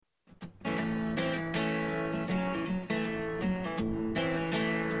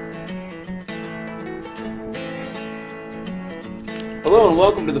Hello and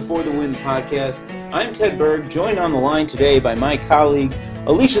welcome to the For the Win podcast. I'm Ted Berg, joined on the line today by my colleague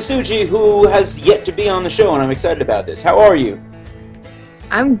Alicia Suji, who has yet to be on the show, and I'm excited about this. How are you?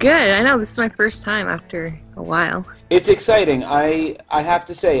 I'm good. I know this is my first time after a while. It's exciting. I have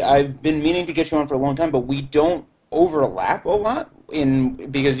to say, I've been meaning to get you on for a long time, but we don't overlap a lot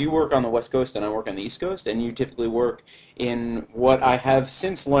because you work on the West Coast and I work on the East Coast, and you typically work in what I have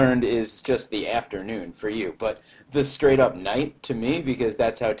since learned is just the afternoon for you, but the straight up night to me, because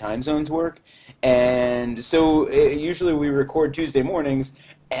that's how time zones work. And so usually we record Tuesday mornings,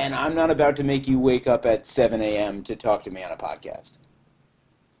 and I'm not about to make you wake up at 7 a.m. to talk to me on a podcast.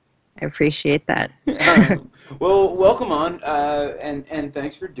 I appreciate that. Well, welcome on, and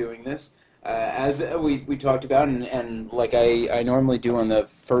thanks for doing this. As we talked about, and like I normally do on the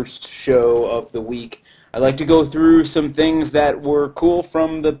first show of the week, I like to go through some things that were cool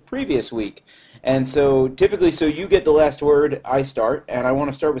from the previous week. And so typically, so you get the last word, I start, and I want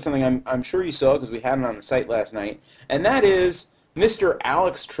to start with something I'm sure you saw because we had it on the site last night, and that is Mr.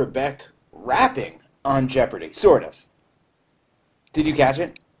 Alex Trebek rapping on Jeopardy, sort of. Did you catch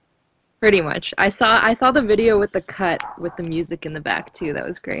it? Pretty much. I saw the video with the cut with the music in the back too. That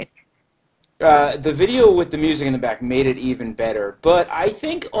was great. The video with the music in the back made it even better, but I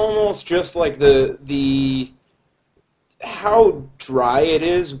think almost just like the how dry it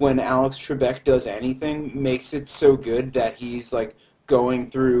is when Alex Trebek does anything makes it so good that he's like going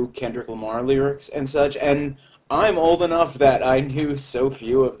through Kendrick Lamar lyrics and such. And I'm old enough that I knew so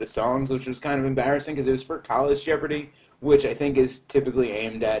few of the songs, which was kind of embarrassing because it was for College Jeopardy, which I think is typically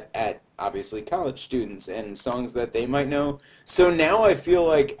aimed at obviously college students and songs that they might know. So now I feel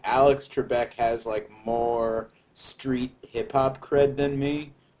like Alex Trebek has like more street hip-hop cred than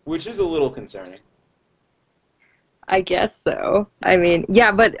me, which is a little concerning. I guess so. I mean,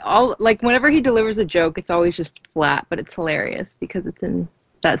 yeah, but whenever he delivers a joke, it's always just flat, but it's hilarious because it's in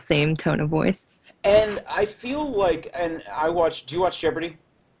that same tone of voice. And I feel like, do you watch Jeopardy?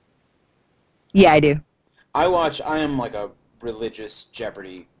 Yeah, I do. I am like a religious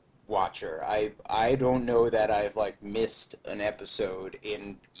Jeopardy watcher. I don't know that I've like missed an episode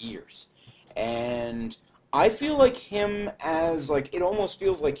in years. And I feel like him as like, it almost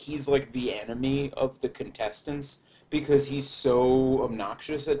feels like he's like the enemy of the contestants because he's so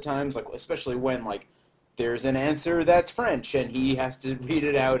obnoxious at times, like especially when like there's an answer that's French and he has to read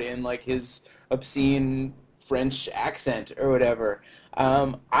it out in like his obscene French accent or whatever.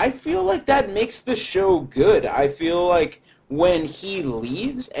 I feel like that makes the show good. I feel like when he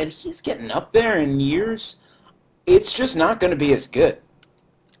leaves and he's getting up there in years, it's just not going to be as good.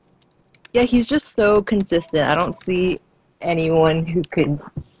 Yeah, he's just so consistent. I don't see anyone who could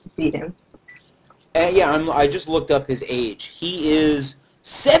beat him. I just looked up his age. He is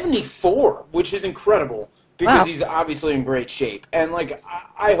 74, which is incredible because He's obviously in great shape. And like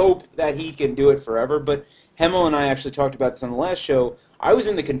I hope that he can do it forever, but Hemel and I actually talked about this on the last show. I was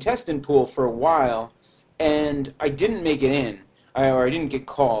in the contestant pool for a while, and I didn't make it in, or I didn't get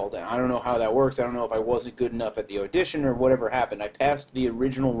called. I don't know how that works. I don't know if I wasn't good enough at the audition or whatever happened. I passed the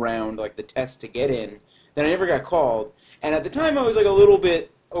original round, like the test to get in, then I never got called. And at the time, I was like a little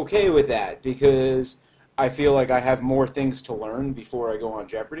bit okay with that because I feel like I have more things to learn before I go on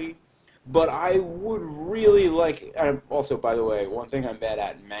Jeopardy. But I would really like, also, by the way, one thing I'm bad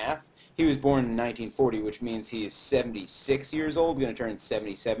at, math. He was born in 1940, which means he is 76 years old, going to turn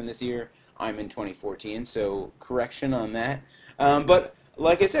 77 this year. I'm in 2014, so correction on that. But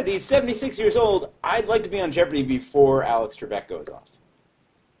like I said, he's 76 years old. I'd like to be on Jeopardy before Alex Trebek goes off.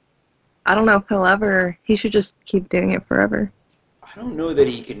 I don't know if he should just keep doing it forever. I don't know that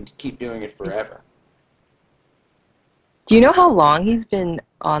he can keep doing it forever. Do you know how long he's been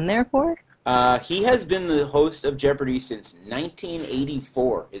on there for? He has been the host of Jeopardy since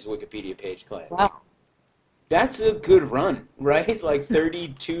 1984, his Wikipedia page claims. Wow. That's a good run, right? Like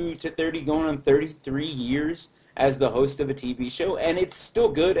 32 to 30, going on 33 years as the host of a TV show, and it's still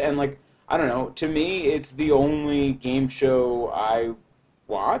good, and like, I don't know, to me, it's the only game show I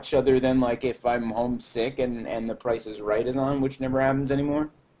watch, other than like if I'm homesick and The Price is Right is on, which never happens anymore.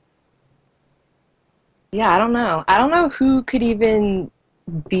 Yeah, I don't know. I don't know who could even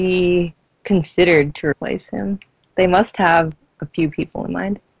be considered to replace him. They must have a few people in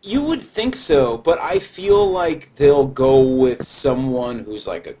mind. You would think so, but I feel like they'll go with someone who's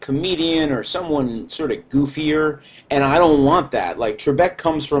like a comedian or someone sort of goofier, and I don't want that. Like Trebek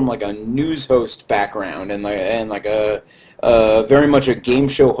comes from like a news host background and like a very much a game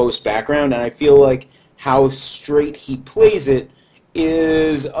show host background, and I feel like how straight he plays it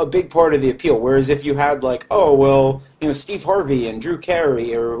is a big part of the appeal. Whereas if you had like, oh well, Steve Harvey and Drew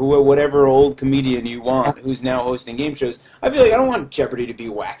Carey or whatever old comedian you want who's now hosting game shows, I feel like I don't want Jeopardy to be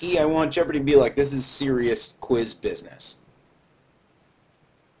wacky. I want Jeopardy to be like, this is serious quiz business.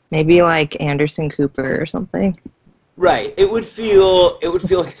 Maybe like Anderson Cooper or something. Right. It would feel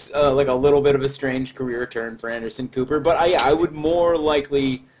like a little bit of a strange career turn for Anderson Cooper, but I would more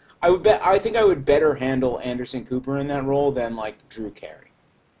likely I think I would better handle Anderson Cooper in that role than like Drew Carey.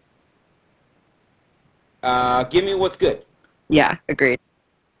 Give me what's good. Yeah, agreed.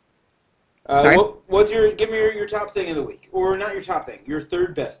 Sorry? Give me your top thing of the week, or not your top thing, your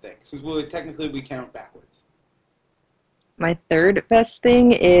third best thing, since technically we count backwards. My third best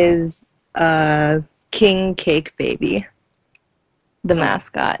thing is King Cake Baby, the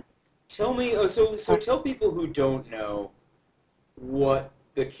mascot. Tell me, tell people who don't know what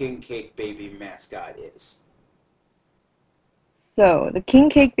the King Cake Baby mascot is. So, the King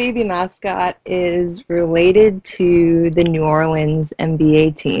Cake Baby mascot is related to the New Orleans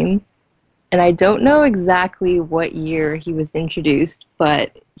NBA team. And I don't know exactly what year he was introduced,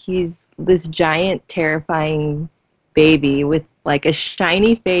 but he's this giant, terrifying baby with like a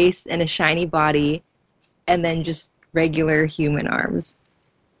shiny face and a shiny body, and then just regular human arms.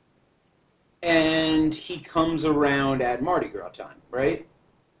 And he comes around at Mardi Gras time, right?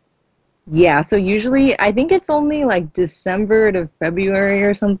 Yeah, so usually I think it's only like December to February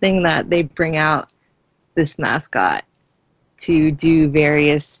or something that they bring out this mascot to do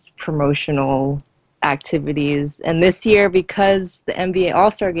various promotional activities. And this year, because the NBA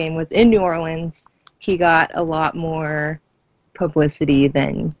All-Star Game was in New Orleans, he got a lot more publicity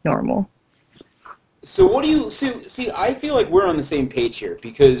than normal. So what do you see? I feel like we're on the same page here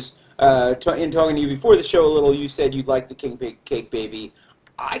because in talking to you before the show a little, you said you'd like the King Cake Baby.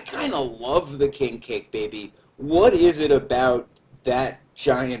 I kind of love the King Cake Baby. What is it about that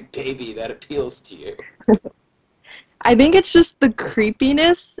giant baby that appeals to you? I think it's just the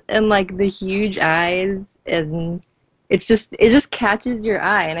creepiness and like the huge eyes, and it just catches your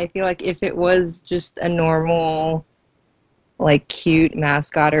eye. And I feel like if it was just a normal, like cute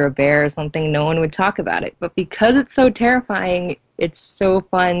mascot or a bear or something, no one would talk about it. But because it's so terrifying, it's so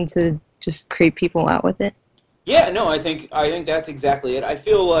fun to just creep people out with it. Yeah, no, I think that's exactly it. I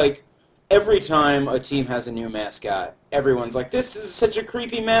feel like every time a team has a new mascot, everyone's like, this is such a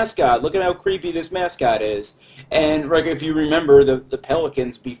creepy mascot. Look at how creepy this mascot is. And like, if you remember the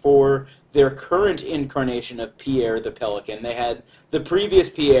Pelicans before their current incarnation of Pierre the Pelican, they had the previous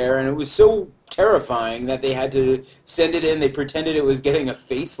Pierre, and it was so terrifying that they had to send it in. They pretended it was getting a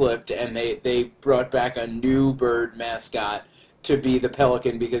facelift, and they brought back a new bird mascot to be the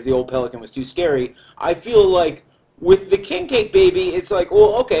Pelican because the old Pelican was too scary. I feel like with the King Cake Baby, it's like,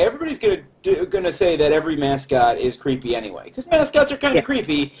 well, okay, everybody's gonna say that every mascot is creepy anyway, because mascots are kind of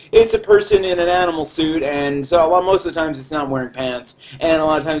creepy. It's a person in an animal suit, and so most of the times it's not wearing pants, and a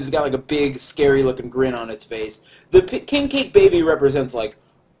lot of times it's got like a big, scary-looking grin on its face. The King Cake Baby represents like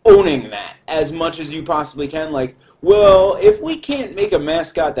owning that as much as you possibly can. Like, well, if we can't make a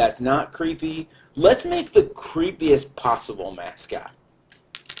mascot that's not creepy, let's make the creepiest possible mascot.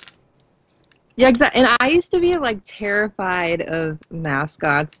 Yeah, exactly. And I used to be like terrified of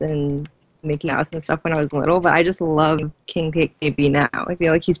mascots and Mickey Mouse and stuff when I was little, but I just love King Cake Baby now. I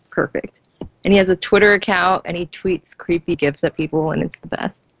feel like he's perfect. And he has a Twitter account, and he tweets creepy gifs at people, and it's the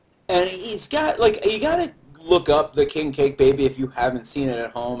best. And he's got, like, you gotta look up the King Cake Baby if you haven't seen it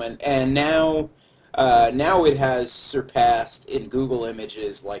at home, and now it has surpassed in Google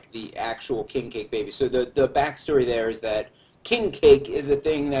Images like the actual King Cake Baby. So the backstory there is that king cake is a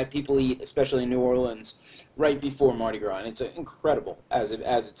thing that people eat, especially in New Orleans, right before Mardi Gras, and it's incredible, as it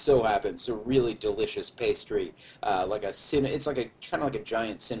so happens. It's a really delicious pastry, it's like kind of like a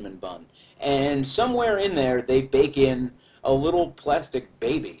giant cinnamon bun, and somewhere in there they bake in a little plastic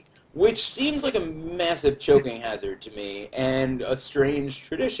baby, which seems like a massive choking hazard to me and a strange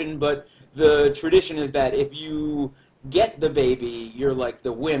tradition, but the tradition is that if you get the baby, you're like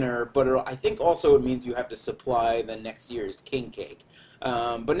the winner, but I think also it means you have to supply the next year's king cake.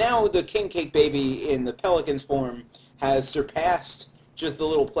 But now the King Cake Baby in the Pelicans form has surpassed just the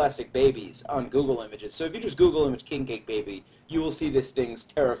little plastic babies on Google Images. So if you just Google image King Cake Baby, you will see this thing's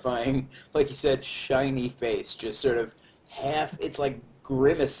terrifying, like you said, shiny face, just sort of it's like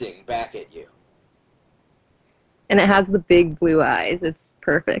grimacing back at you. And it has the big blue eyes. It's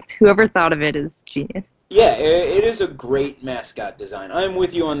perfect. Whoever thought of it is genius. Yeah, it is a great mascot design. I'm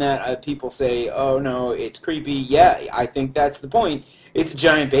with you on that. People say, oh no, it's creepy. Yeah, I think that's the point. It's a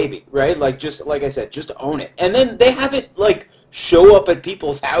giant baby, right? Just like I said, just own it. And then they have it, show up at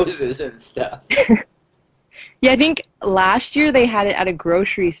people's houses and stuff. Yeah, I think last year they had it at a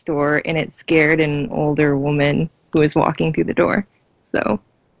grocery store and it scared an older woman who was walking through the door. So,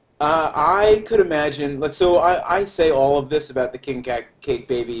 I could imagine, like, so I say all of this about the Cake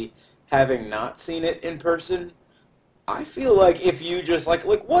Baby having not seen it in person. I feel like if you just, like,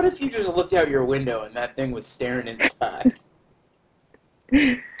 what if you just looked out your window and that thing was staring inside?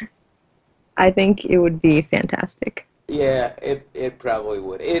 I think it would be fantastic. Yeah, it probably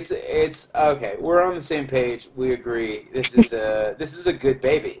would. It's okay. We're on the same page. We agree. This is a good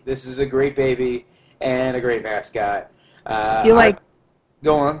baby. This is a great baby and a great mascot. I feel I like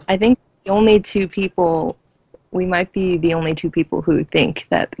go on. I think the only two people we might be the only two people who think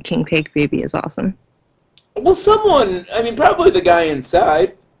that the King Cake Baby is awesome. Well, someone. I mean, probably the guy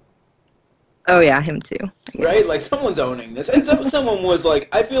inside. Oh yeah, him too, I Right? guess. Like someone's owning this, and someone was like,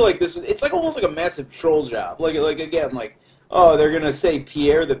 I feel like this. It's like almost like a massive troll job. Like again, like oh, they're gonna say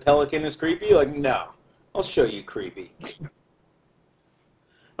Pierre the pelican is creepy. Like no, I'll show you creepy.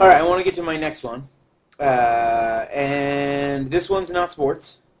 All right, I want to get to my next one, and this one's not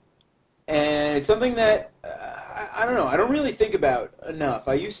sports, and it's something that I don't know. I don't really think about enough.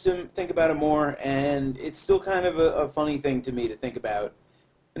 I used to think about it more, and it's still kind of a funny thing to me to think about,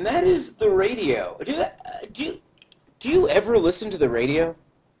 and that is the radio. Do do you ever listen to the radio?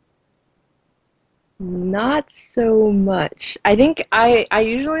 Not so much. I think I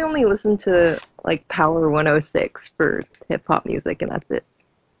usually only listen to like Power 106 for hip hop music and that's it.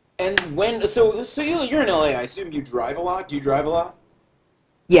 And when you're in LA, I assume you drive a lot. Do you drive a lot?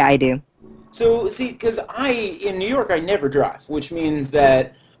 Yeah, I do. So see, because in New York I never drive, which means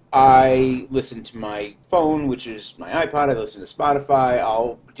that I listen to my phone, which is my iPod. I listen to Spotify.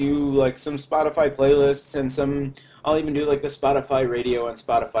 I'll do like some Spotify playlists and some. I'll even do like the Spotify Radio and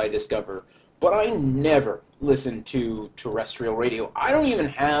Spotify Discover. But I never listen to terrestrial radio. I don't even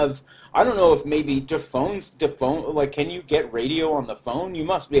have. I don't know if maybe do phone like can you get radio on the phone? You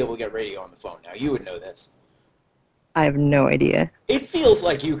must be able to get radio on the phone now. You would know this. I have no idea. It feels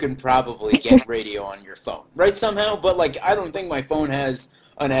like you can probably get radio on your phone, right? Somehow, but like I don't think my phone has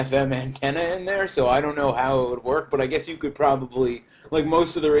an FM antenna in there, so I don't know how it would work. But I guess you could probably like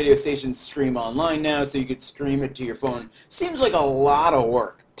most of the radio stations stream online now, so you could stream it to your phone. Seems like a lot of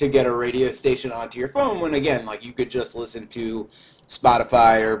work to get a radio station onto your phone when again, like you could just listen to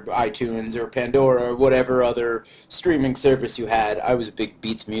Spotify or iTunes or Pandora or whatever other streaming service you had. I was a big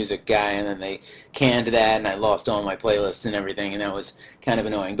Beats Music guy, and then they canned that, and I lost all my playlists and everything, and that was kind of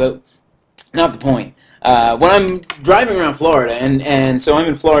annoying. But not the point. When I'm driving around Florida, and so I'm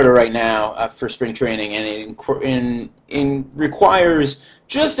in Florida right now for spring training, and it requires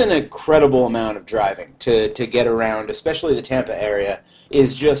just an incredible amount of driving to get around, especially the Tampa area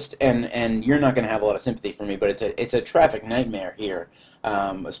is just and you're not going to have a lot of sympathy for me, but it's a traffic nightmare here,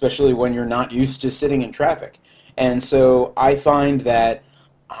 especially when you're not used to sitting in traffic, and so I find that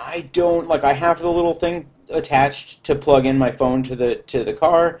I don't like I have the little thing attached to plug in my phone to the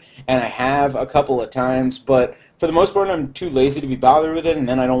car, and I have a couple of times, but for the most part I'm too lazy to be bothered with it, and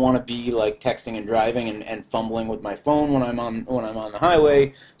then I don't want to be like texting and driving and fumbling with my phone when I'm on the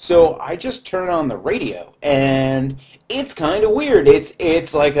highway. So I just turn on the radio, and it's kind of weird.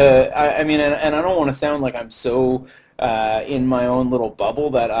 It's like I mean, and I don't want to sound like I'm so in my own little bubble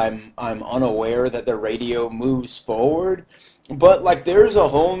that I'm unaware that the radio moves forward. But like there's a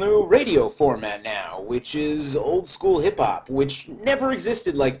whole new radio format now, which is old school hip hop, which never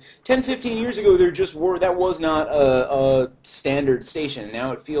existed. Like 10, 15 years ago, there just were that was not a standard station.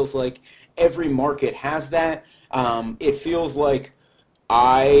 Now it feels like every market has that. It feels like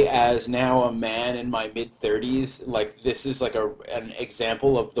I, as now a man in my mid 30s, like this is like an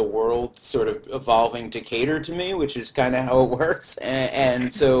example of the world sort of evolving to cater to me, which is kind of how it works.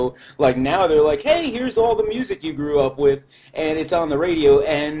 And so, like now they're like, hey, here's all the music you grew up with, and it's on the radio.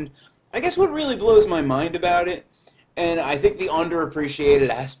 And I guess what really blows my mind about it, and I think the underappreciated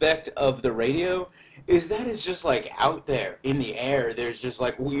aspect of the radio, is that it's just like out there in the air. There's just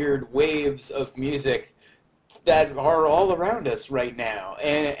like weird waves of music that are all around us right now.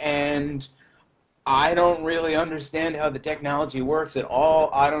 And I don't really understand how the technology works at all.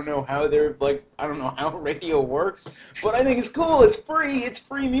 I don't know how I don't know how radio works, but I think it's cool. It's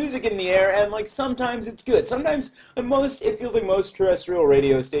free music in the air, and like sometimes it's good. Sometimes it feels like most terrestrial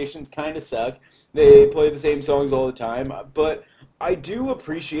radio stations kind of suck. They play the same songs all the time, but I do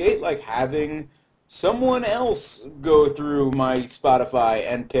appreciate like having someone else go through my Spotify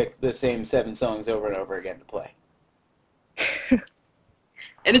and pick the same 7 songs over and over again to play.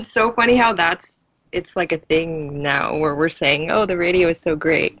 And it's so funny how it's like a thing now where we're saying, "Oh, the radio is so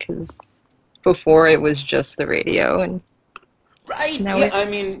great," because before it was just the radio and Right. Now Yeah. I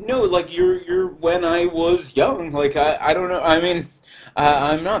mean, no. Like you're when I was young. Like I don't know. I mean,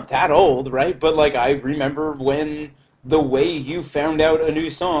 I'm not that old, right? But like I remember when the way you found out a new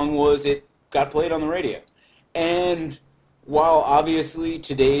song was it got played on the radio, and while obviously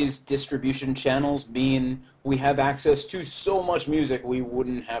today's distribution channels mean we have access to so much music we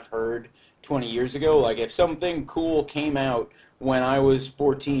wouldn't have heard 20 years ago. Like if something cool came out when I was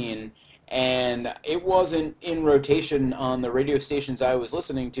 14 and it wasn't in rotation on the radio stations I was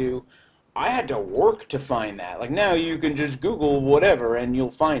listening to, I had to work to find that. Like now you can just Google whatever and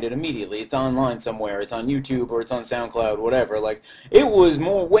you'll find it immediately. It's online somewhere. It's on YouTube or it's on SoundCloud, whatever. Like it was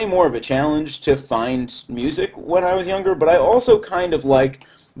way more of a challenge to find music when I was younger, but I also kind of like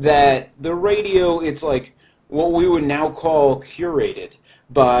that the radio, it's like what we would now call curated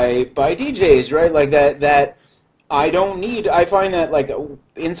by DJs, right? Like that I don't need. I find that like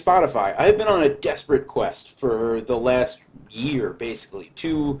in Spotify, I've been on a desperate quest for the last year, basically,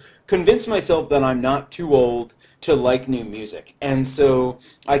 to convince myself that I'm not too old to like new music, and so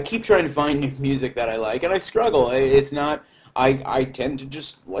I keep trying to find new music that I like, and I struggle. It's not. I tend to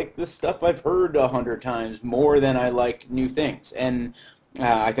just like the stuff I've heard 100 times more than I like new things, and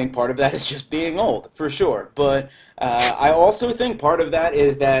I think part of that is just being old, for sure. But I also think part of that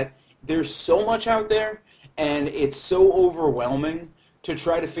is that there's so much out there and it's so overwhelming to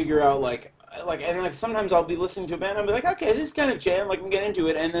try to figure out like sometimes I'll be listening to a band and I'll be like, okay, this is kind of jam, like I'm getting into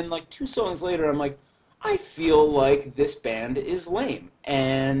it, and then like 2 songs later I'm like, I feel like this band is lame,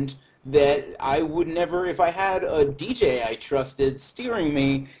 and that I would never, if I had a DJ I trusted steering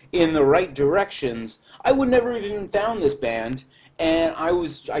me in the right directions, I would never have even found this band. And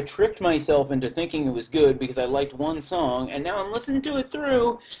I tricked myself into thinking it was good because I liked one song, and now I'm listening to it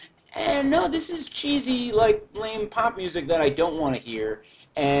through, and no, this is cheesy, like lame pop music that I don't want to hear.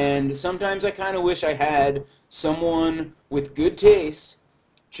 And sometimes I kind of wish I had someone with good taste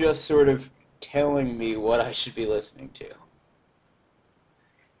just sort of telling me what I should be listening to.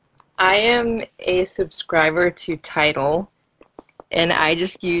 I am a subscriber to Tidal, and I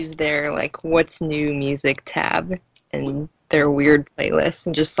just use their like what's new music tab and their weird playlists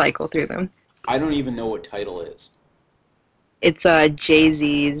and just cycle through them. I don't even know what Tidal is. It's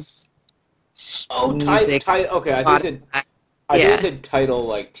Jay-Z's music. Okay, I think it said Yeah. Tidal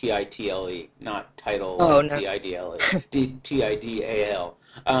like Title, not title Oh, like no. Tidal.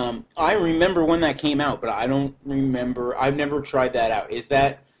 I remember when that came out, but I don't remember. I've never tried that out.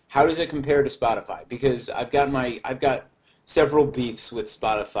 How does it compare to Spotify? Because I've got several beefs with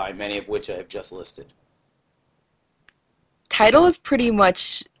Spotify, many of which I have just listed. Tidal is pretty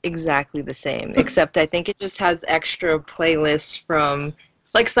much exactly the same, except I think it just has extra playlists from,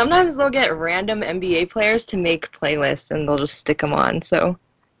 like sometimes they'll get random NBA players to make playlists and they'll just stick them on. So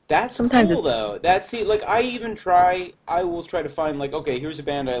That's sometimes cool though. Like I will try to find like, okay, here's a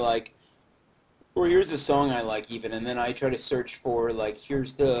band I like, or here's a song I like even, and then I try to search for like,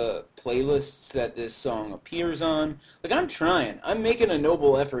 here's the playlists that this song appears on. Like I'm trying. I'm making a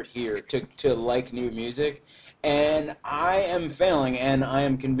noble effort here to like new music, and I am failing, and I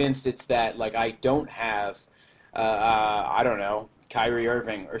am convinced it's that like I don't have, I don't know, Kyrie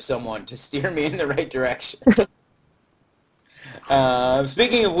Irving or someone to steer me in the right direction.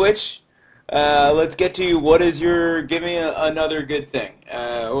 Speaking of which, let's get to give me another good thing.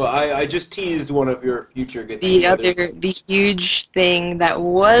 Well, I just teased one of your future good things. the huge thing that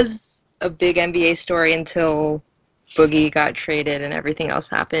was a big NBA story until Boogie got traded and everything else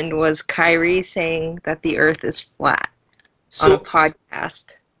happened was Kyrie saying that the Earth is flat on a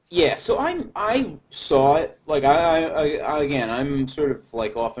podcast. Yeah, so I saw it. Like again, I'm sort of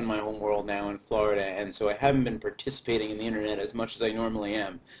like off in my home world now in Florida, and so I haven't been participating in the internet as much as I normally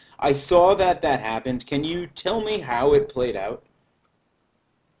am. I saw that happened. Can you tell me how it played out?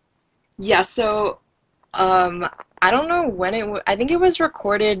 Yeah, so I don't know when I think it was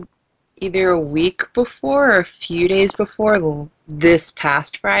recorded either a week before or a few days before this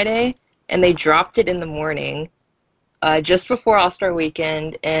past Friday, and they dropped it in the morning, just before All-Star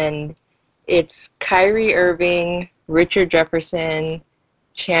Weekend, and it's Kyrie Irving, Richard Jefferson,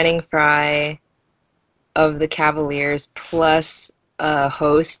 Channing Frye of the Cavaliers, plus a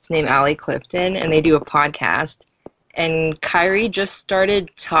host named Allie Clifton, and they do a podcast. And Kyrie just started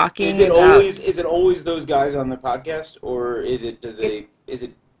talking Is it about... always those guys on the podcast, or is it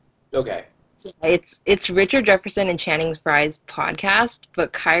okay? It's Richard Jefferson and Channing Frye's podcast,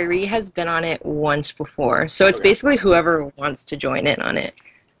 but Kyrie has been on it once before. So it's basically whoever wants to join in on it.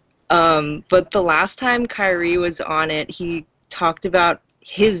 But the last time Kyrie was on it, he talked about,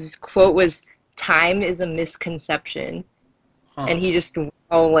 his quote was, "Time is a misconception." Huh. And he just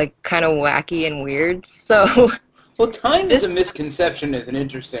all like kind of wacky and weird. So Well, time as a This misconception is an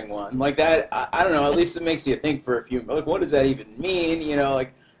interesting one. Like that, I don't know. At least it makes you think for a few. Like, what does that even mean?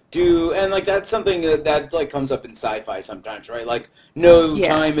 Like, and like that's something that like comes up in sci-fi sometimes, right? Like, no, yeah.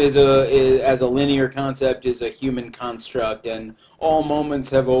 time as a linear concept is a human construct, and all moments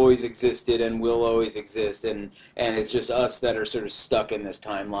have always existed and will always exist, and it's just us that are sort of stuck in this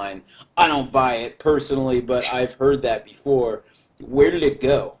timeline. I don't buy it personally, but I've heard that before. Where did it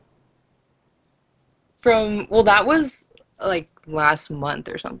go? That was like last month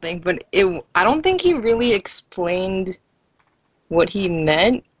or something, but it I don't think he really explained what he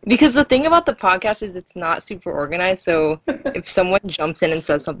meant because the thing about the podcast is it's not super organized, so if someone jumps in and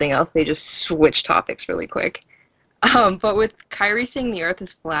says something else, they just switch topics really quick. But with Kyrie saying the earth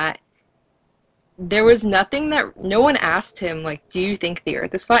is flat, there was nothing that no one asked him like, do you think the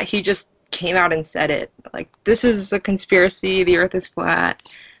earth is flat? He just came out and said it. Like, this is a conspiracy, the earth is flat.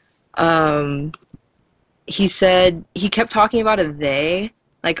 Um he kept talking about a they,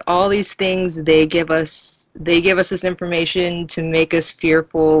 like all these things they give us this information to make us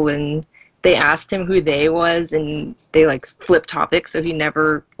fearful, and they asked him who they was and they like flipped topics, so he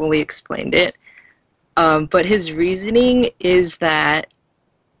never fully explained it. But his reasoning is that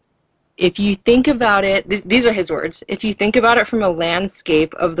if you think about it, these are his words, if you think about it from a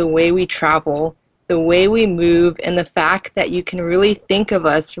landscape of the way we travel, the way we move, and the fact that you can really think of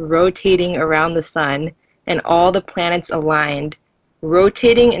us rotating around the sun and all the planets aligned,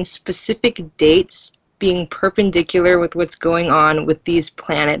 rotating in specific dates, being perpendicular with what's going on with these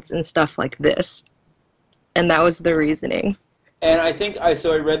planets and stuff like this. And that was the reasoning. And I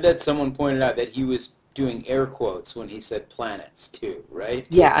read that someone pointed out that he was doing air quotes when he said planets too, right?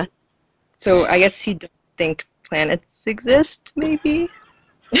 Yeah. So I Man, guess he doesn't think planets exist, maybe?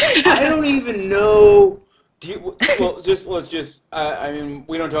 I don't even know. Well, let's just. I mean,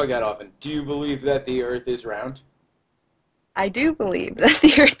 we don't talk that often. Do you believe that the Earth is round? I do believe that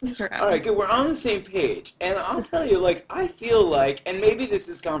the Earth is All right, round. good. We're on the same page, and I'll tell you, like, I feel like, and maybe this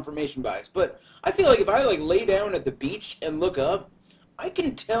is confirmation bias, but I feel like if I like lay down at the beach and look up, I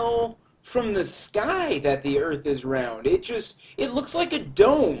can tell from the sky that the Earth is round. It looks like a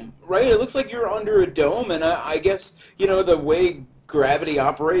dome, right? It looks like you're under a dome, and I guess the way gravity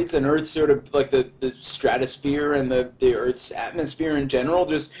operates and Earth sort of like the stratosphere and the Earth's atmosphere in general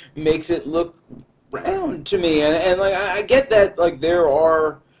just makes it look round to me, and like I get that like there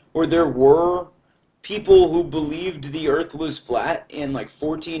were people who believed the Earth was flat in like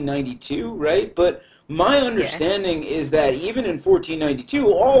 1492, right? But my Yeah. understanding is that even in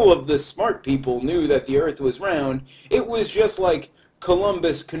 1492, all of the smart people knew that the Earth was round. It was just like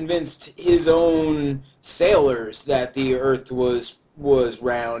Columbus convinced his own sailors that the Earth was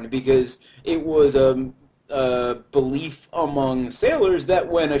round because it was a belief among sailors that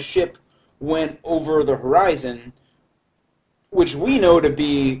when a ship went over the horizon, which we know to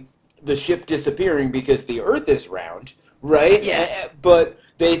be the ship disappearing because the Earth is round, right? Yeah. But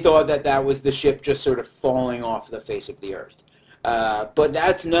they thought that that was the ship just sort of falling off the face of the Earth. But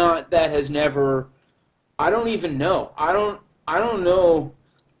that's not. That has never. I don't even know. I don't know.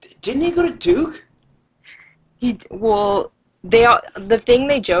 Didn't he go to Duke? Well, the thing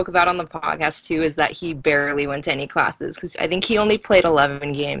they joke about on the podcast too is that he barely went to any classes because I think he only played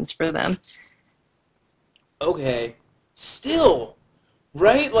 11 games for them. Okay. Still,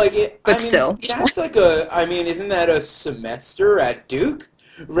 right? Like it. But still, That's like a. I mean, isn't that a semester at Duke?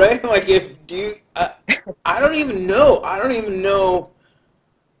 Right? Like if Duke. I don't even know. I don't even know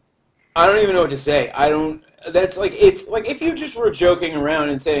what to say. I don't. That's like it's like if you just were joking around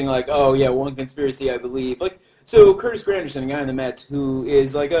and saying like, oh yeah, one conspiracy I believe. Like so, Curtis Granderson, a guy in the Mets, who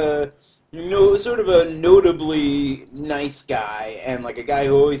is like a no sort of a notably nice guy and like a guy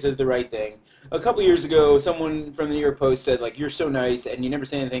who always says the right thing. A couple years ago, someone from the New York Post said like, you're so nice and you never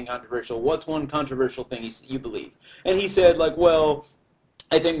say anything controversial. What's one controversial thing you believe? And he said like, well,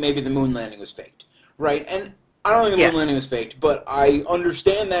 I think maybe the moon landing was faked, right? And I don't think the yeah. moon landing was faked, but I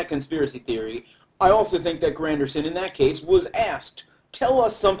understand that conspiracy theory. I also think that Granderson, in that case, was asked, tell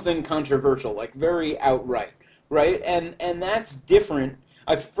us something controversial, like very outright, right? And that's different.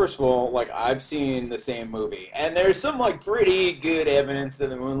 First of all, like I've seen the same movie, and there's some like pretty good evidence that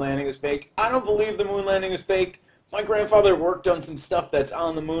the moon landing was faked. I don't believe the moon landing was faked. My grandfather worked on some stuff that's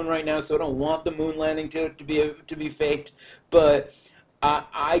on the moon right now, so I don't want the moon landing to be faked. But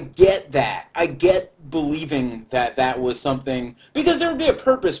I get that. I get believing that that was something because there would be a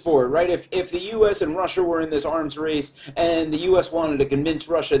purpose for it, right? If the U.S. and Russia were in this arms race and the U.S. wanted to convince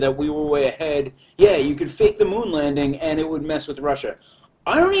Russia that we were way ahead, yeah, you could fake the moon landing and it would mess with Russia.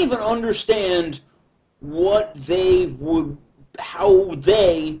 I don't even understand what they would, how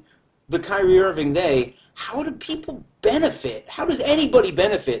they, the Kyrie Irving they, how do people benefit? How does anybody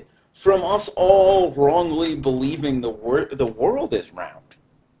benefit from us all wrongly believing the world is round?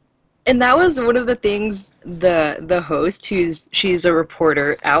 And that was one of the things the host, she's a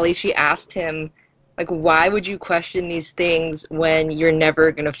reporter, Allie, she asked him, like, why would you question these things when you're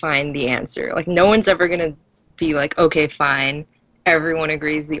never gonna find the answer? Like, no one's ever gonna be like, okay, fine, everyone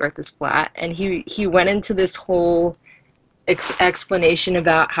agrees the Earth is flat. And he went into this whole explanation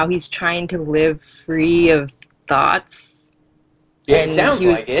about how he's trying to live free of thoughts. Yeah, and it sounds he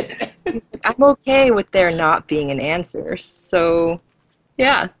was, like it. I'm okay with there not being an answer. So,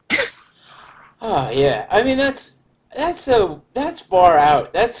 yeah. Oh yeah, I mean that's far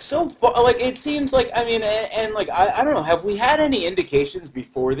out. That's so far. Like it seems like I mean, and like I don't know. Have we had any indications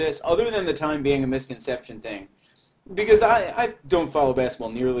before this, other than the time being a misconception thing? Because I don't follow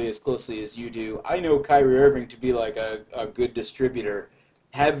basketball nearly as closely as you do. I know Kyrie Irving to be like a good distributor.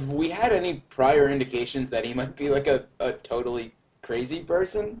 Have we had any prior indications that he might be like a totally crazy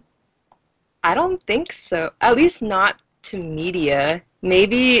person? I don't think so. At least not to media.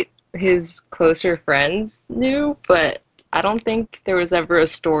 Maybe his closer friends knew, but I don't think there was ever a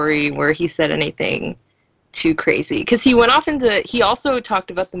story where he said anything too crazy. Because he also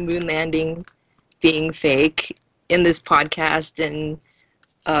talked about the moon landing being fake in this podcast, and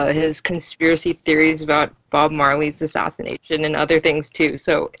his conspiracy theories about Bob Marley's assassination and other things too.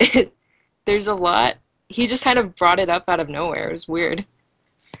 So there's a lot. He just kind of brought it up out of nowhere. It was weird.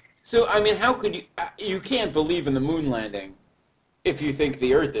 So I mean, how could you can't believe in the moon landing if you think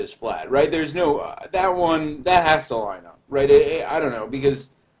the Earth is flat, right? There's no that one that has to line up, right? I don't know because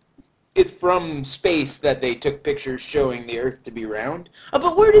it's from space that they took pictures showing the Earth to be round.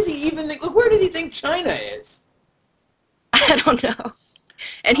 But where does he even think? Where does he think China is? I don't know.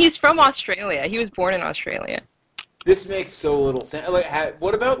 And he's from Australia. He was born in Australia. This makes so little sense. Like,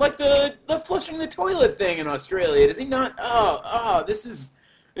 what about like the flushing the toilet thing in Australia? Does he not? This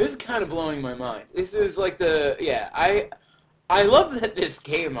is kind of blowing my mind. This is like I love that this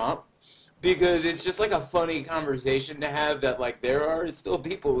came up because it's just like a funny conversation to have that like there are still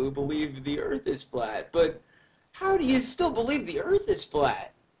people who believe the Earth is flat, but how do you still believe the Earth is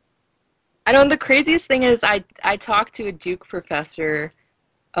flat? I know the craziest thing is I talked to a Duke professor.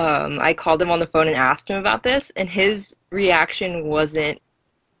 I called him on the phone and asked him about this, and his reaction wasn't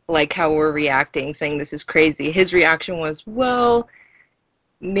like how we're reacting, saying this is crazy. His reaction was, well,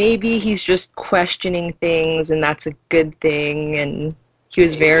 maybe he's just questioning things and that's a good thing, and he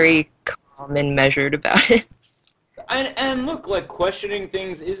was very calm and measured about it. And look, like questioning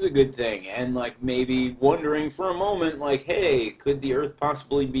things is a good thing, and like maybe wondering for a moment, like, hey, could the Earth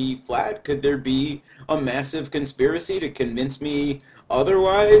possibly be flat? Could there be a massive conspiracy to convince me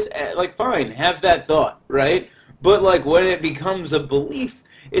otherwise? Like, fine, have that thought, right? But like when it becomes a belief,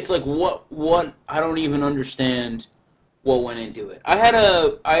 it's like what I don't even understand what went into it.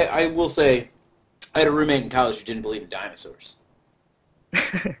 I will say, I had a roommate in college who didn't believe in dinosaurs.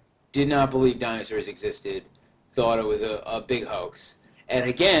 Did not believe dinosaurs existed. Thought it was a big hoax. And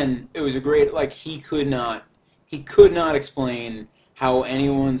again, it was a great, like, he could not explain how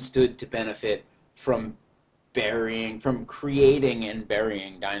anyone stood to benefit from from creating and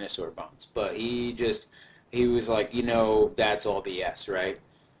burying dinosaur bones. But he was like, that's all BS, right?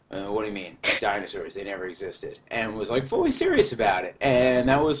 What do you mean? Dinosaurs, they never existed. And was like fully serious about it. And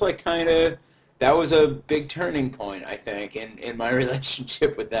that was like that was a big turning point, I think, in my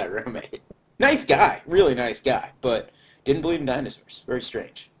relationship with that roommate. Nice guy, really nice guy, but didn't believe in dinosaurs. Very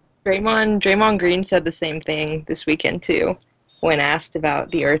strange. Draymond Green said the same thing this weekend too. When asked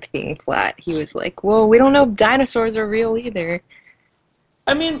about the Earth being flat, he was like, "Well, we don't know if dinosaurs are real either."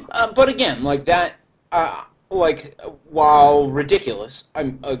 I mean, but again, like that, while ridiculous,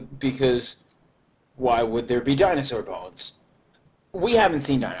 because why would there be dinosaur bones? We haven't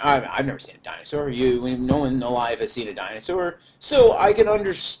seen I've never seen a dinosaur. No one alive has seen a dinosaur, so I can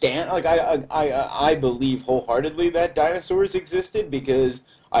understand. Like I believe wholeheartedly that dinosaurs existed because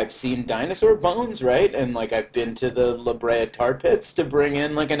I've seen dinosaur bones, right? And like I've been to the La Brea tar pits to bring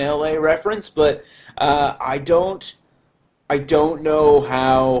in like an LA reference, but I don't know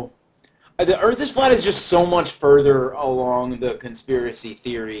how the Earth is flat is just so much further along the conspiracy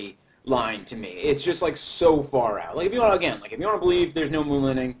theory line to me. It's just like so far out. Like if you want if you want to believe there's no moon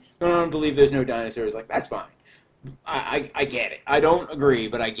landing, if you want to believe there's no dinosaurs, like that's fine. I get it. I don't agree,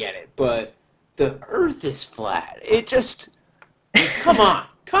 but I get it. But the Earth is flat. It just come on,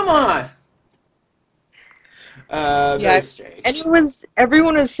 come on. Very strange.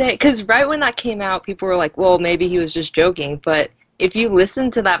 Everyone was saying, because right when that came out, people were like, "Well, maybe he was just joking." But if you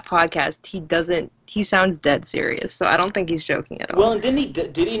listen to that podcast, he sounds dead serious, so I don't think he's joking at all. Well, and did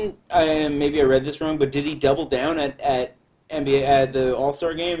he? Maybe I read this wrong, but did he double down at NBA at the All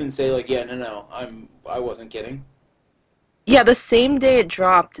Star game and say like, yeah, no, I wasn't kidding. Yeah, the same day it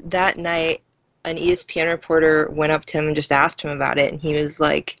dropped, that night, an ESPN reporter went up to him and just asked him about it, and he was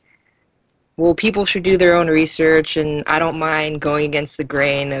like, well, people should do their own research, and I don't mind going against the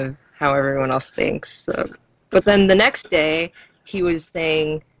grain of how everyone else thinks. So, but then the next day, he was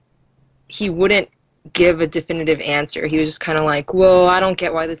saying he wouldn't give a definitive answer. He was just kind of like, well, I don't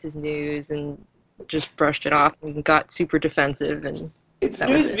get why this is news, and just brushed it off and got super defensive. And It's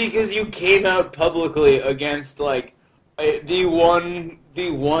news because you came out publicly against like the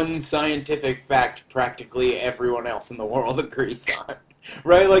one scientific fact practically everyone else in the world agrees on,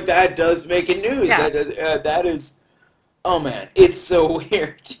 right? Like that does make it news. Yeah. That is. Oh man, it's so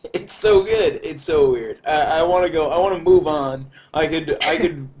weird. It's so good. It's so weird. I want to go. I want to move on. I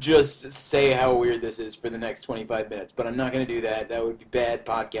could just say how weird this is for the next 25 minutes, but I'm not going to do that. That would be bad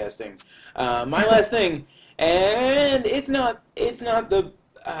podcasting. My last thing, and it's not the.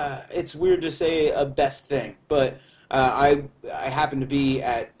 It's weird to say a best thing, but I happened to be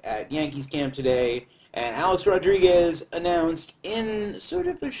at Yankees camp today, and Alex Rodriguez announced in sort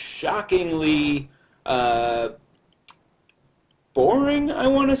of a shockingly. Boring, I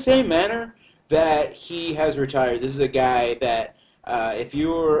want to say, manner that he has retired. This is a guy that, if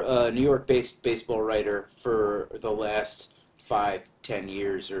you're a New York-based baseball writer for the last 5, 10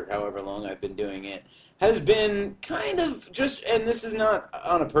 years, or however long I've been doing it, has been kind of just, and this is not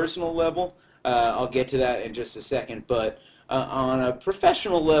on a personal level, I'll get to that in just a second, but on a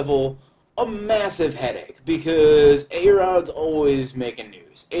professional level, a massive headache because A-Rod's always making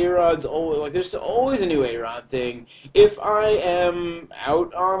news. A-Rod's always, like, there's always a new A-Rod thing. If I am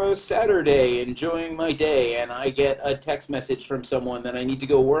out on a Saturday enjoying my day and I get a text message from someone that I need to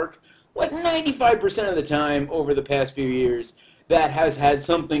go work, like 95% of the time over the past few years, that has had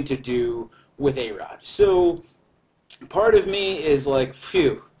something to do with A-Rod. So part of me is like,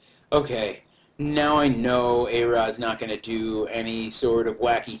 phew, okay, now I know A-Rod's not going to do any sort of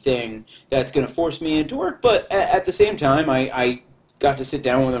wacky thing that's going to force me into work. But at the same time, I got to sit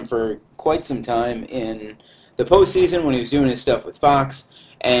down with him for quite some time in the postseason when he was doing his stuff with Fox.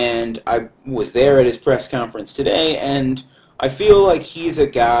 And I was there at his press conference today, and I feel like he's a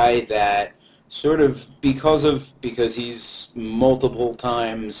guy that sort of, because he's multiple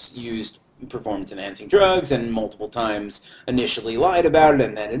times used performance-enhancing drugs and multiple times initially lied about it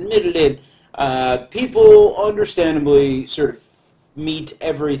and then admitted it, people understandably sort of meet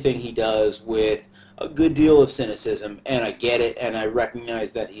everything he does with a good deal of cynicism, and I get it, and I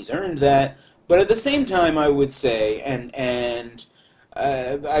recognize that he's earned that. But at the same time, I would say, and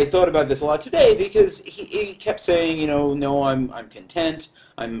I thought about this a lot today because he kept saying, no, I'm content.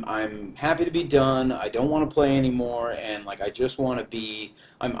 I'm happy to be done. I don't want to play anymore, and like I just want to be.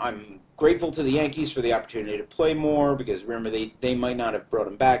 I'm grateful to the Yankees for the opportunity to play more because remember they might not have brought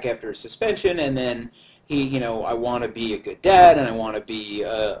him back after a suspension, and then I want to be a good dad and I want to be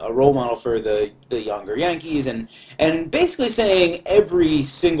a role model for the younger Yankees, and basically saying every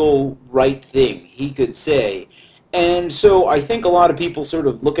single right thing he could say. And so I think a lot of people sort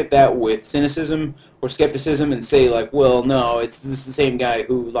of look at that with cynicism or skepticism and say, like, well, no, this is the same guy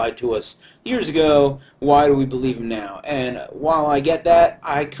who lied to us years ago. Why do we believe him now? And while I get that,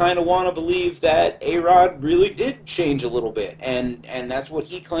 I kind of want to believe that A-Rod really did change a little bit. And that's what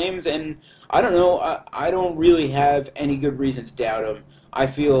he claims. And I don't know. I don't really have any good reason to doubt him. I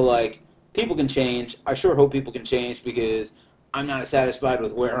feel like people can change. I sure hope people can change because I'm not satisfied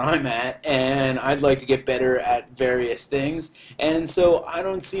with where I'm at, and I'd like to get better at various things. And so I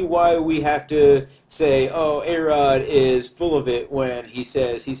don't see why we have to say, oh, A-Rod is full of it when he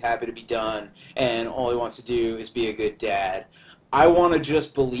says he's happy to be done and all he wants to do is be a good dad. I want to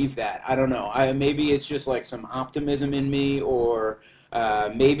just believe that. I don't know. Maybe it's just like some optimism in me, or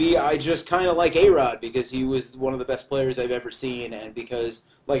maybe I just kind of like A-Rod because he was one of the best players I've ever seen, and because,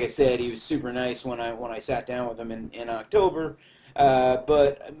 like I said, he was super nice when I sat down with him in October.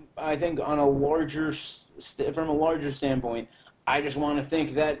 But I think on from a larger standpoint, I just want to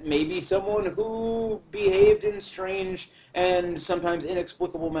think that maybe someone who behaved in strange and sometimes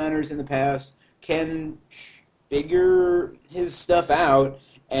inexplicable manners in the past can figure his stuff out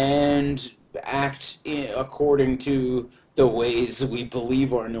and act according to the ways we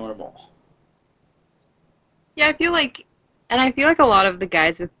believe are normal. Yeah, I feel like a lot of the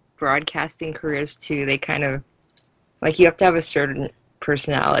guys with broadcasting careers too, they kind of, like, you have to have a certain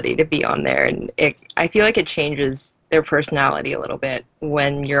personality to be on there, and I feel like it changes their personality a little bit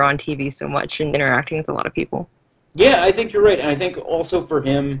when you're on TV so much and interacting with a lot of people. Yeah, I think you're right, and I think also for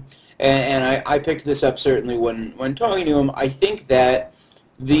him, And I picked this up certainly when talking to him. I think that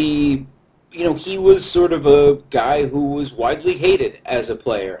the he was sort of a guy who was widely hated as a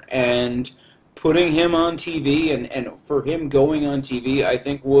player, and putting him on TV and for him going on TV, I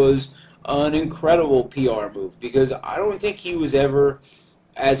think was an incredible PR move because I don't think he was ever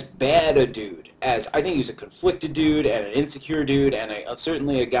as bad a dude as I think he was a conflicted dude and an insecure dude and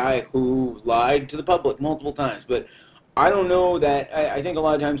certainly a guy who lied to the public multiple times. But I don't know that I think a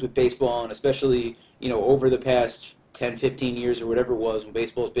lot of times with baseball and especially over the past 10, 15 years or whatever it was when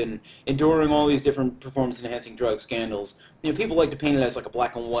baseball's been enduring all these different performance enhancing drug scandals, people like to paint it as like a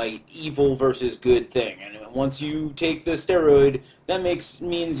black and white evil versus good thing. And once you take the steroid, that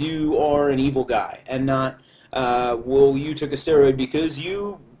means you are an evil guy and not well, you took a steroid because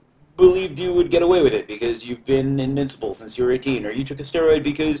you believed you would get away with it because you've been invincible since you were 18, or you took a steroid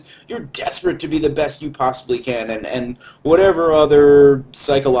because you're desperate to be the best you possibly can, and whatever other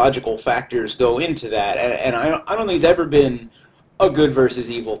psychological factors go into that. And I don't think it's ever been a good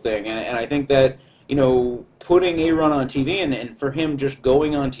versus evil thing. And I think that, putting A-Rod on TV and for him just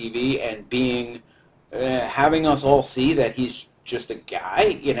going on TV and being, having us all see that he's just a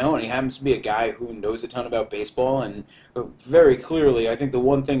guy, and he happens to be a guy who knows a ton about baseball, and very clearly, I think the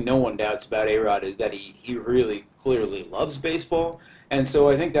one thing no one doubts about A-Rod is that he really clearly loves baseball, and so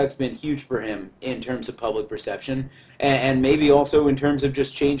I think that's been huge for him in terms of public perception, and maybe also in terms of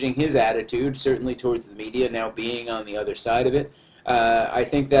just changing his attitude, certainly towards the media, now being on the other side of it. I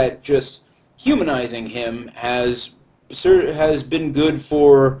think that just humanizing him has been good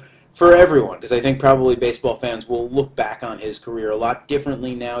for everyone, because I think probably baseball fans will look back on his career a lot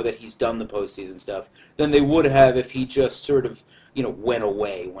differently now that he's done the postseason stuff than they would have if he just sort of, went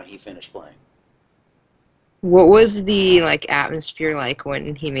away when he finished playing. What was the atmosphere like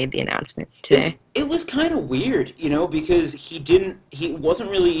when he made the announcement today? It was kind of weird, because he wasn't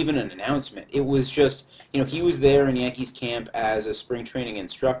really even an announcement. It was just, he was there in Yankees camp as a spring training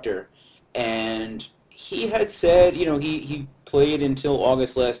instructor, and he had said, he played until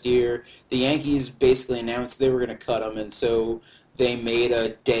August last year. The Yankees basically announced they were going to cut him, and so they made a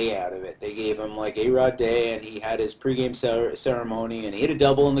day out of it. They gave him A-Rod Day, and he had his pregame ceremony, and he hit a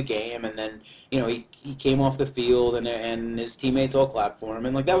double in the game, and then he came off the field, and his teammates all clapped for him,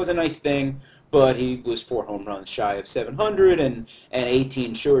 and that was a nice thing. But he was 4 home runs shy of 700 and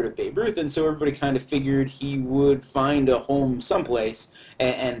 18 short of Babe Ruth, and so everybody kind of figured he would find a home someplace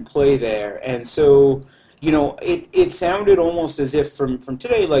and play there. And so, it sounded almost as if from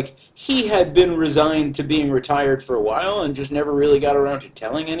today, he had been resigned to being retired for a while and just never really got around to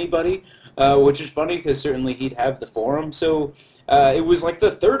telling anybody, which is funny because certainly he'd have the forum. So it was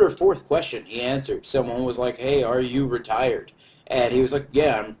the third or fourth question he answered. Someone was like, "Hey, are you retired?" And he was like,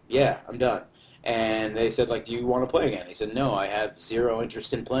 "Yeah, I'm done." And they said, do you want to play again? He said, "No, I have zero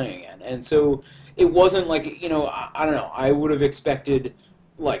interest in playing again." And so it wasn't I don't know, I would have expected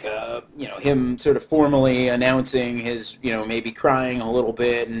him sort of formally announcing his, maybe crying a little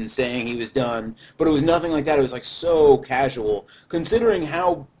bit and saying he was done. But it was nothing like that. It was so casual, considering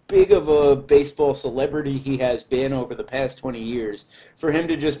how big of a baseball celebrity he has been over the past 20 years. For him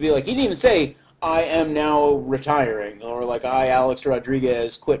to just be he didn't even say, "I am now retiring," or "I, Alex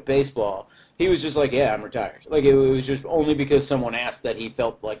Rodriguez, quit baseball." He was just "Yeah, I'm retired." It was just only because someone asked that he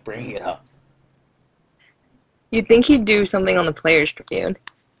felt like bringing it up. You'd think he'd do something on the Players Tribune.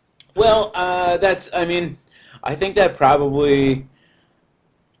 Well, I think that probably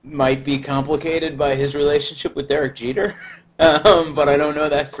might be complicated by his relationship with Derek Jeter, but I don't know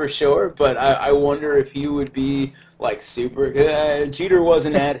that for sure. But I wonder if he would be super. Jeter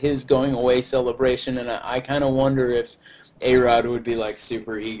wasn't at his going away celebration, and I kind of wonder if A-Rod would be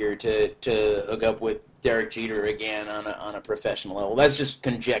super eager to hook up with Derek Jeter again on a professional level. That's just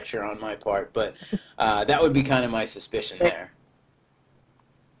conjecture on my part, but that would be kind of my suspicion there.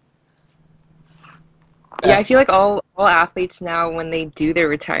 Yeah, I feel all athletes now, when they do their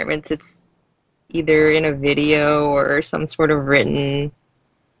retirements, it's either in a video or some sort of written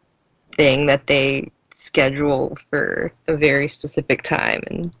thing that they schedule for a very specific time.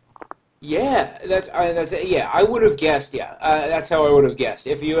 And yeah, I would have guessed. Yeah, that's how I would have guessed.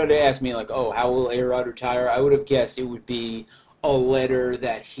 If you had asked me how will A-Rod retire, I would have guessed it would be a letter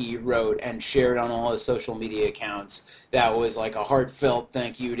that he wrote and shared on all his social media accounts that was a heartfelt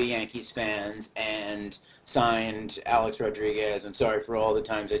thank you to Yankees fans and signed Alex Rodriguez. "I'm sorry for all the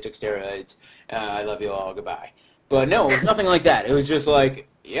times I took steroids. I love you all. Goodbye." But no, it was nothing like that. It was just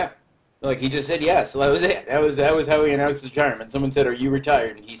yeah. He just said yes. So that was it. That was how he announced his retirement. Someone said, "Are you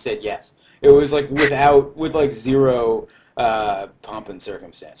retired?" And he said yes. It was with zero pomp and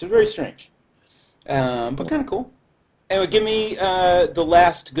circumstance. It was very strange, but kind of cool. Anyway, give me the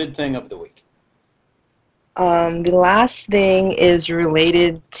last good thing of the week. The last thing is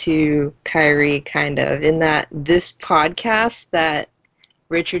related to Kyrie, kind of, in that this podcast that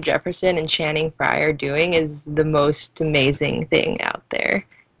Richard Jefferson and Channing Frye are doing is the most amazing thing out there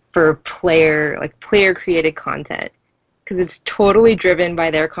for player created content, because it's totally driven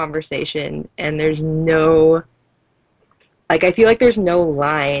by their conversation, and there's no, like, I feel like there's no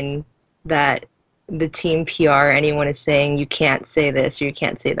line that the team PR anyone is saying you can't say this or you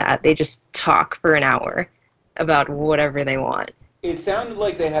can't say that. They just talk for an hour about whatever they want. It sounded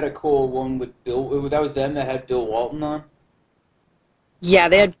like they had a cool one with Bill. That was them that had Bill Walton on. Yeah,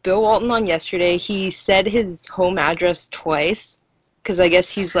 they had Bill Walton on yesterday. He said his home address twice because I guess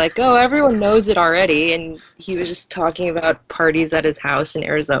he's like, oh, everyone knows it already. And he was just talking about parties at his house in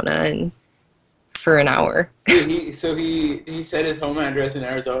Arizona and for an hour. He said his home address in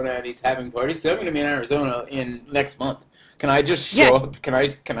Arizona and he's having parties. So I'm going to be in Arizona in next month. Can I just show up? Can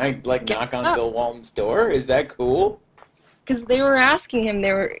I like knock on Bill Walton's door? Is that cool? Because they were asking him,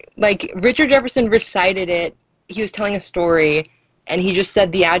 they were like, Richard Jefferson recited it. He was telling a story. And he just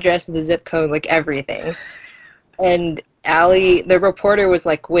said the address, the zip code, like everything. And Allie, the reporter, was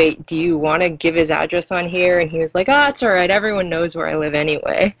like, wait, do you want to give his address on here? And he was like, oh, it's all right. Everyone knows where I live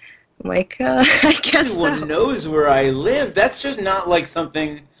anyway. I'm like, I guess everyone knows where I live. That's just not like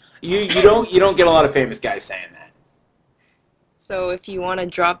something you don't get a lot of famous guys saying that. So if you want to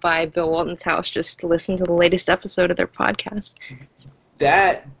drop by Bill Walton's house, just listen to the latest episode of their podcast.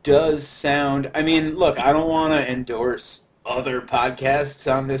 That does sound, I mean, look, I don't want to endorse other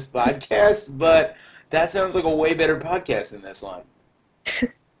podcasts on this podcast, but that sounds like a way better podcast than this one.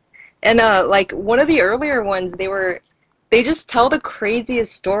 And like one of the earlier ones, they just tell the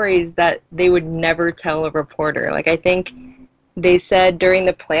craziest stories that they would never tell a reporter. Like, I think they said during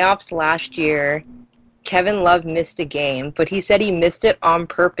the playoffs last year, Kevin Love missed a game, but he said he missed it on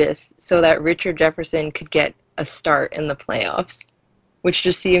purpose so that Richard Jefferson could get a start in the playoffs. Which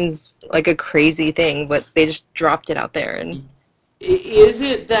just seems like a crazy thing, but they just dropped it out there. And is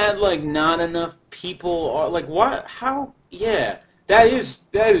it that like not enough people are like what? How? Yeah, that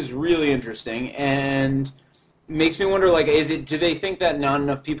is really interesting and makes me wonder. Like, do they think that not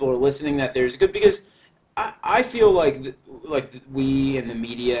enough people are listening? That there's good because I feel like we in the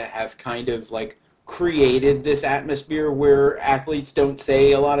media have kind of like created this atmosphere where athletes don't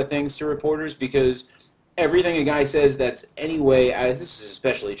say a lot of things to reporters because everything a guy says that's anyway, this is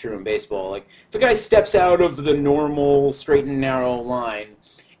especially true in baseball, like if a guy steps out of the normal straight and narrow line,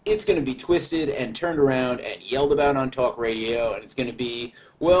 it's going to be twisted and turned around and yelled about on talk radio, and it's going to be,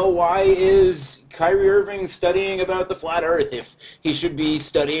 well, why is Kyrie Irving studying about the flat earth if he should be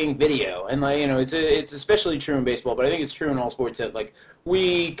studying video? And like, it's especially true in baseball, but I think it's true in all sports that like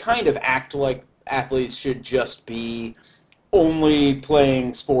we kind of act like athletes should just be only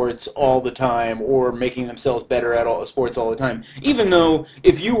playing sports all the time or making themselves better at all sports all the time. Even though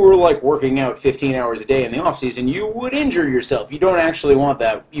if you were like working out 15 hours a day in the off season, you would injure yourself. You don't actually want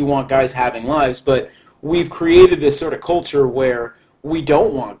that. You want guys having lives, but we've created this sort of culture where we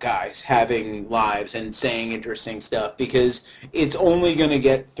don't want guys having lives and saying interesting stuff because it's only going to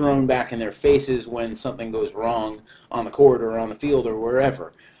get thrown back in their faces when something goes wrong on the court or on the field or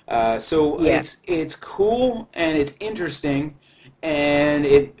wherever. It's cool and it's interesting, and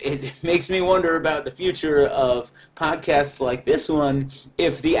it makes me wonder about the future of podcasts like this one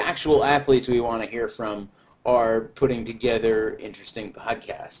if the actual athletes we want to hear from are putting together interesting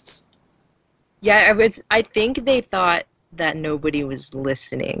podcasts. Yeah, I think they thought that nobody was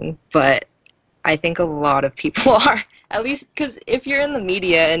listening, but I think a lot of people are. At least because if you're in the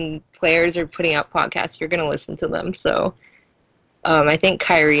media and players are putting out podcasts, you're going to listen to them, so I think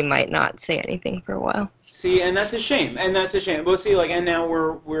Kyrie might not say anything for a while. See, and that's a shame. But see, like, and now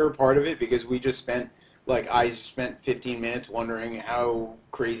we're a part of it because we just spent, like, I spent 15 minutes wondering how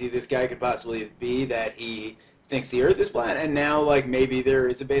crazy this guy could possibly be that he thinks the Earth is flat, and now, like, maybe there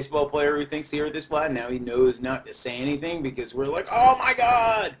is a baseball player who thinks the Earth is flat, and now he knows not to say anything because we're like, oh my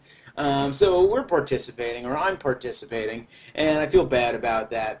God! So we're participating, or I'm participating, and I feel bad about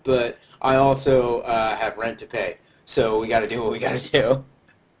that, but I also have rent to pay. So we got to do what we got to do.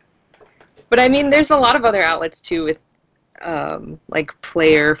 But I mean, there's a lot of other outlets too with like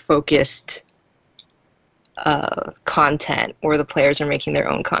player-focused content, or the players are making their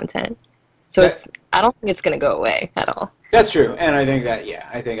own content. So I don't think it's going to go away at all. That's true, and I think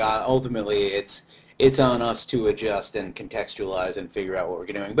that ultimately it's on us to adjust and contextualize and figure out what we're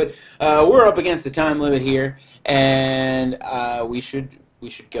doing. But we're up against the time limit here, and we should we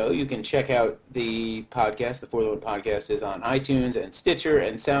should go. You can check out the podcast. The For the Win podcast is on iTunes and Stitcher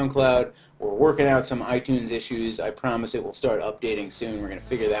and SoundCloud. We're working out some iTunes issues. I promise it will start updating soon. We're going to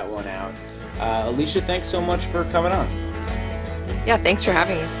figure that one out. Alicia, thanks so much for coming on. Yeah, thanks for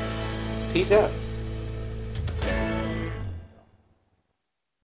having me. Peace out.